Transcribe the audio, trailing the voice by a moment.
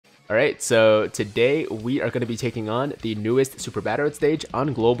Alright, so today we are going to be taking on the newest Super Battle stage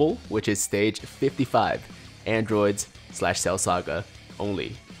on Global, which is stage 55, Androids / Cell Saga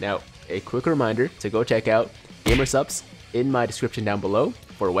only. Now, a quick reminder to go check out Gamer Subs in my description down below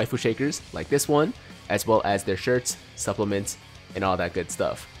for waifu shakers like this one, as well as their shirts, supplements, and all that good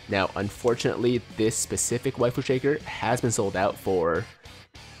stuff. Now, unfortunately, this specific waifu shaker has been sold out for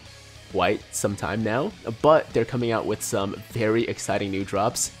quite some time now, but they're coming out with some very exciting new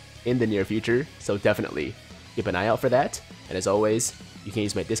drops in the near future, so definitely keep an eye out for that. And as always, you can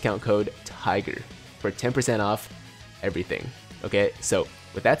use my discount code TIGER for 10% off everything. Okay, so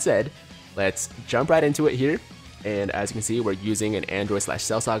with that said, let's jump right into it here. And as you can see, we're using an Android /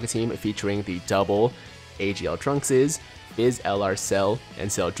 Cell Saga team featuring the double AGL Trunkses, Fizz LR Cell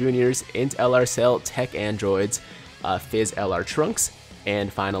and Cell Juniors, Int LR Cell Tech Androids, Fizz LR Trunks,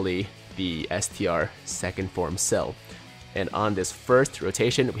 and finally the STR second form Cell. And on this first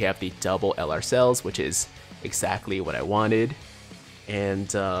rotation, we have the double LR cells, which is exactly what I wanted.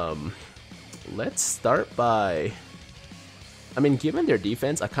 And let's start by, given their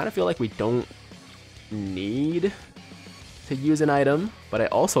defense, I kind of feel like we don't need to use an item, but I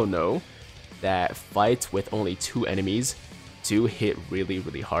also know that fights with only 2 enemies do hit really,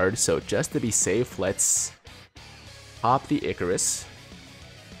 really hard. So just to be safe, let's pop the Icarus.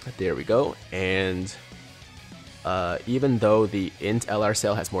 There we go. And even though the Int LR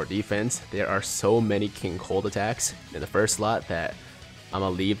Cell has more defense, there are so many King Cold attacks in the first slot that I'm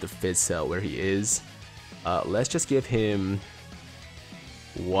gonna leave the Fizz Cell where he is. Let's just give him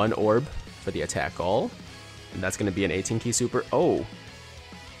 1 orb for the attack all, and that's gonna be an 18 key super. Oh,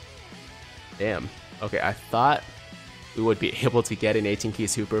 damn. Okay, I thought we would be able to get an 18 key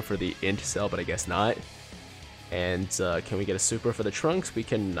super for the Int Cell, but I guess not. And can we get a super for the Trunks? We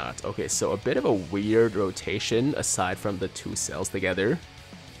cannot. Okay, so a bit of a weird rotation aside from the 2 cells together.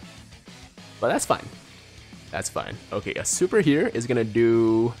 But that's fine. That's fine. Okay, a super here is gonna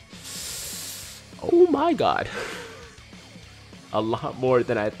do... oh my god. A lot more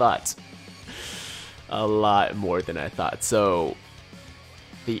than I thought. A lot more than I thought. So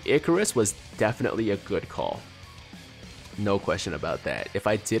the Icarus was definitely a good call. No question about that. If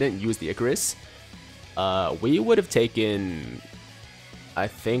I didn't use the Icarus, we would have taken, I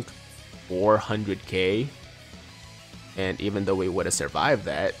think, 400k, and even though we would have survived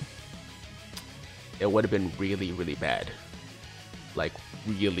that, it would have been really, really bad. Like,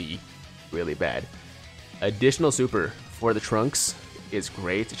 really, really bad. Additional super for the Trunks is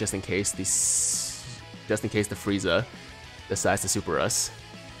great, just in case the Frieza decides to super us.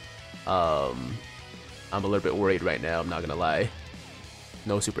 I'm a little bit worried right now, I'm not gonna lie.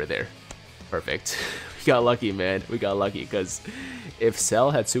 No super there. Perfect. We got lucky, man. We got lucky, because if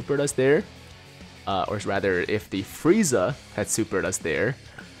Cell had supered us there, or rather, if the Frieza had supered us there,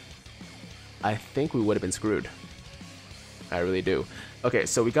 I think we would have been screwed. I really do. Okay,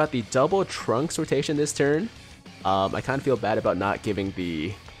 so we got the double Trunks rotation this turn. I kind of feel bad about not giving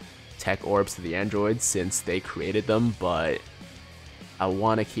the tech orbs to the androids since they created them, but I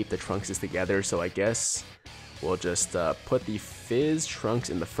want to keep the Trunkses together, so I guess we'll just put the Fizz Trunks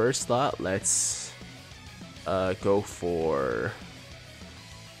in the first slot. Let's go for...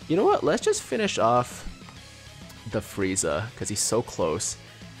 you know what? Let's just finish off the Frieza, because he's so close.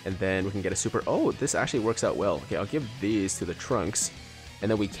 And then we can get a super... oh, this actually works out well. Okay, I'll give these to the Trunks. And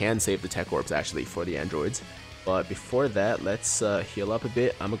then we can save the Tech Orbs, actually, for the androids. But before that, let's heal up a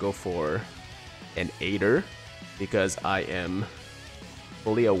bit. I'm going to go for an Aider, because I am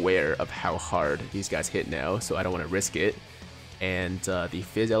fully aware of how hard these guys hit now, so I don't want to risk it. And the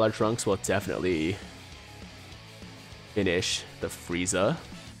Fizz LR Trunks will definitely finish the Frieza.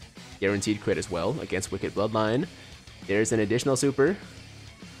 Guaranteed crit as well against Wicked Bloodline. There's an additional super.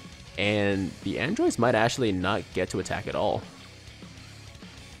 And the androids might actually not get to attack at all.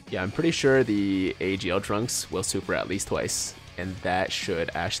 Yeah, I'm pretty sure the AGL Trunks will super at least twice. And that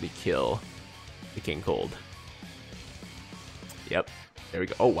should actually kill the King Cold. Yep. There we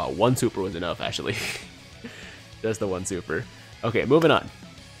go. Oh wow, 1 super was enough actually. Just the 1 super. Okay, moving on.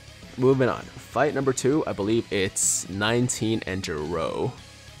 Moving on. Fight number 2, I believe it's 19 Enduro.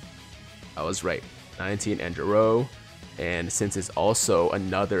 I was right. 19 Enduro. And since it's also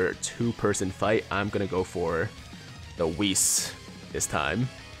another 2-person fight, I'm gonna go for the Whis this time.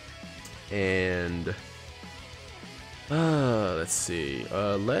 And let's see.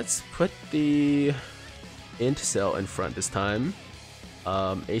 Let's put the Int Cell in front this time.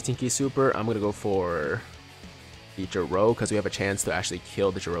 18 key super, I'm gonna go for the Jiro, because we have a chance to actually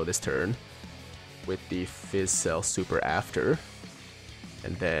kill the Jiro this turn with the Fizz Cell super after.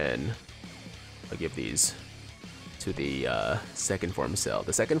 And then I'll give these to the second form cell.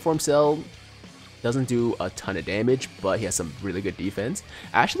 The second form cell doesn't do a ton of damage, but he has some really good defense.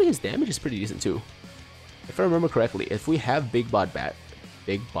 Actually, his damage is pretty decent too. If I remember correctly, if we have big bod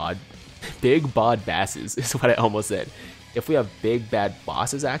basses is what I almost said. If we have big bad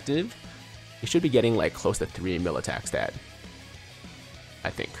bosses active, we should be getting like close to 3 mil attack stat.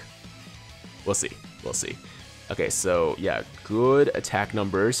 I think. We'll see. We'll see. Okay, so yeah, good attack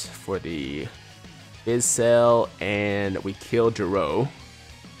numbers for the Fizz Cell, and we killed Jiro.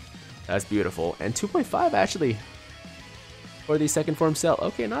 That's beautiful. And 2.5 actually for the second form cell.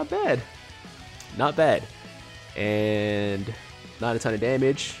 Okay, not bad. Not bad. And not a ton of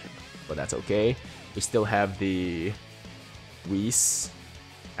damage, but that's okay. We still have the Whis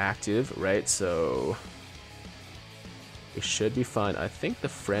active, right? So we should be fine. I think the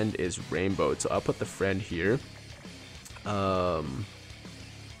friend is rainbowed, so I'll put the friend here. And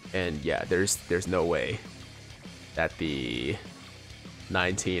yeah, there's no way that the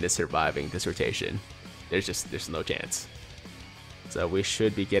 19 is surviving this rotation. There's no chance. So we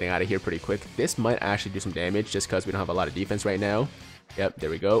should be getting out of here pretty quick. This might actually do some damage just because we don't have a lot of defense right now. Yep, there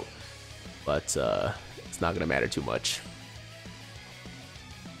we go. But it's not gonna matter too much.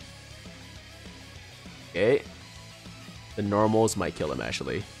 Okay. The normals might kill him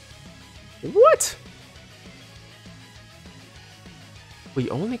actually. What? We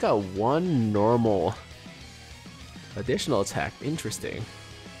only got one normal additional attack. Interesting.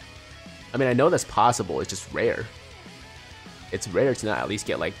 I mean, I know that's possible. It's just rare. It's rare to not at least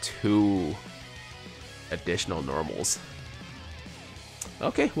get like 2 additional normals.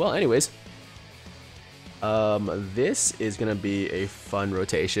 Okay, well, anyways. This is gonna be a fun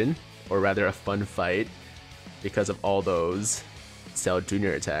rotation, or rather a fun fight, because of all those Cell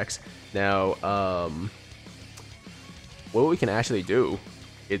Junior attacks. Now, what we can actually do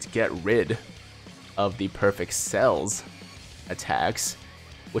is get rid of the Perfect Cell's attacks,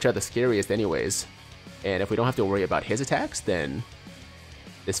 which are the scariest anyways. And if we don't have to worry about his attacks, then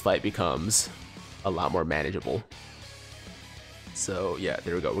this fight becomes a lot more manageable. So yeah,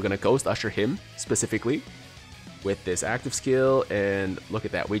 there we go. We're gonna Ghost Usher him specifically with this active skill, and look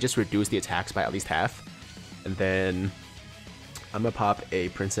at that. We just reduced the attacks by at least half. And then I'm gonna pop a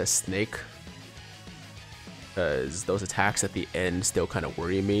Princess Snake, because those attacks at the end still kind of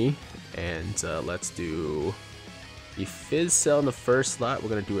worry me. And let's do the Fizz Cell in the first slot. We're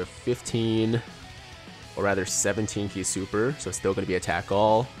gonna do a 15, or rather 17 key super, so it's still gonna be attack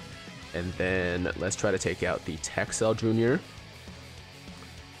all. And then let's try to take out the Tech Cell Junior.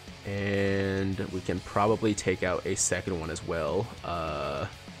 And we can probably take out a second one as well.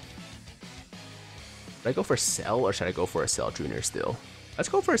 Should I go for Cell, or should I go for a Cell Junior still? Let's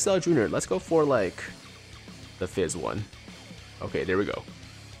go for a Cell Junior. Let's go for like the Fizz one. Okay, there we go.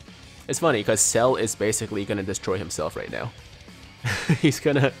 It's funny because Cell is basically gonna destroy himself right now. He's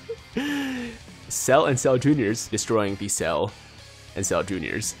gonna Cell and Cell Juniors destroying the Cell and Cell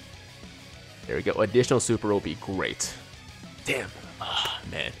Juniors. There we go. Additional super will be great. Damn. Ah,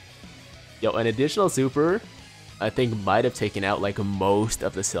 man. Yo, an additional super I think might have taken out like most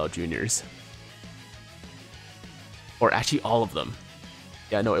of the Cell Juniors. Or actually all of them.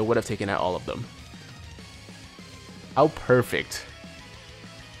 Yeah, no, it would have taken out all of them. How perfect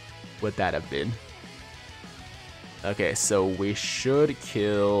would that have been? Okay, so we should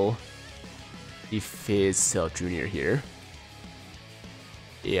kill the Fizz Cell Junior here.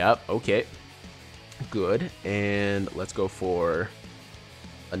 Yep, okay. Good. And let's go for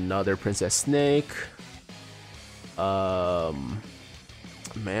another Princess Snake.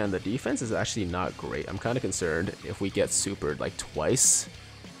 Man, the defense is actually not great. I'm kind of concerned if we get supered like twice.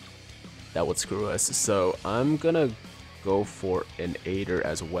 That would screw us. So I'm gonna go for an Aider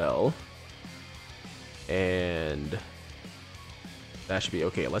as well. And that should be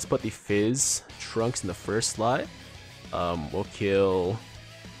okay. Let's put the Fizz Trunks in the first slot. We'll kill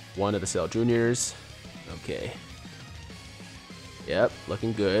one of the Cell Juniors. Okay. Yep,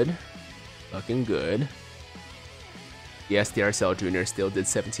 looking good. Looking good. The SDR Cell Junior still did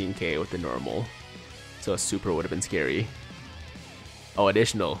 17k with the normal. So a super would have been scary. Oh,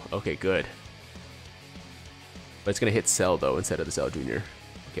 additional. Okay, good. But it's gonna hit Cell though instead of the Cell Junior.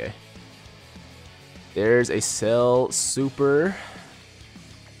 Okay. There's a Cell super.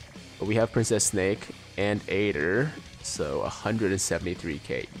 But we have Princess Snake and Aider. So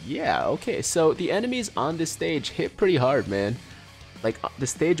 173k. Yeah, okay. So the enemies on this stage hit pretty hard, man. Like the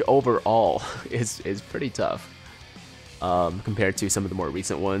stage overall is pretty tough. Compared to some of the more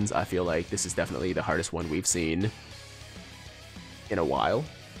recent ones, I feel like this is definitely the hardest one we've seen in a while.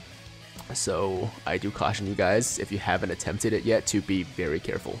 So I do caution you guys, if you haven't attempted it yet, to be very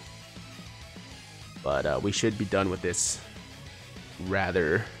careful. but we should be done with this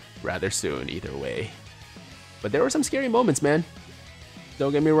rather soon either way. But there were some scary moments, man.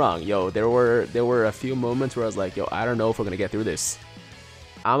 Don't get me wrong, yo, there were a few moments where I was like, yo, I don't know if we're gonna get through this.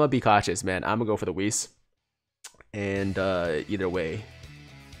 I'm gonna be cautious, man. I'm gonna go for the Whis. And either way,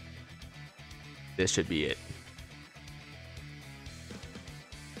 this should be it.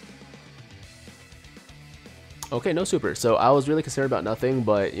 Okay, no super. So I was really concerned about nothing,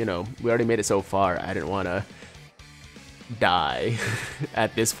 but you know, we already made it so far. I didn't want to die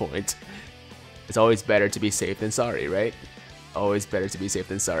at this point. It's always better to be safe than sorry, right? Always better to be safe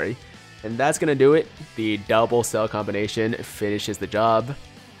than sorry. And that's gonna do it. The double cell combination finishes the job.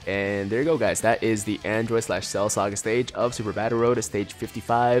 And there you go, guys. That is the Android / Cell Saga stage of Super Battle Road, stage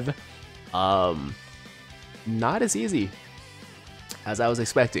 55. Not as easy as I was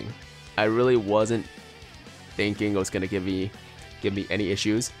expecting. I really wasn't thinking it was gonna give me any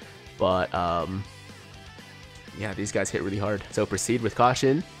issues, but yeah, these guys hit really hard. So proceed with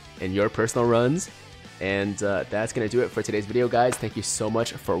caution in your personal runs. And that's gonna do it for today's video, guys. Thank you so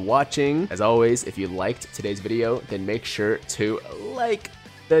much for watching. As always, if you liked today's video, then make sure to like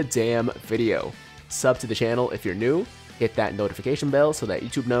the damn video. Sub to the channel if you're new. Hit that notification bell so that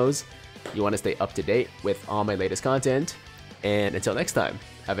YouTube knows you want to stay up to date with all my latest content. And until next time,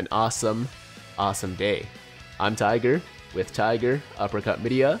 have an awesome day. I'm Tiger with Tiger Uppercut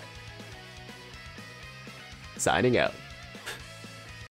Media, signing out.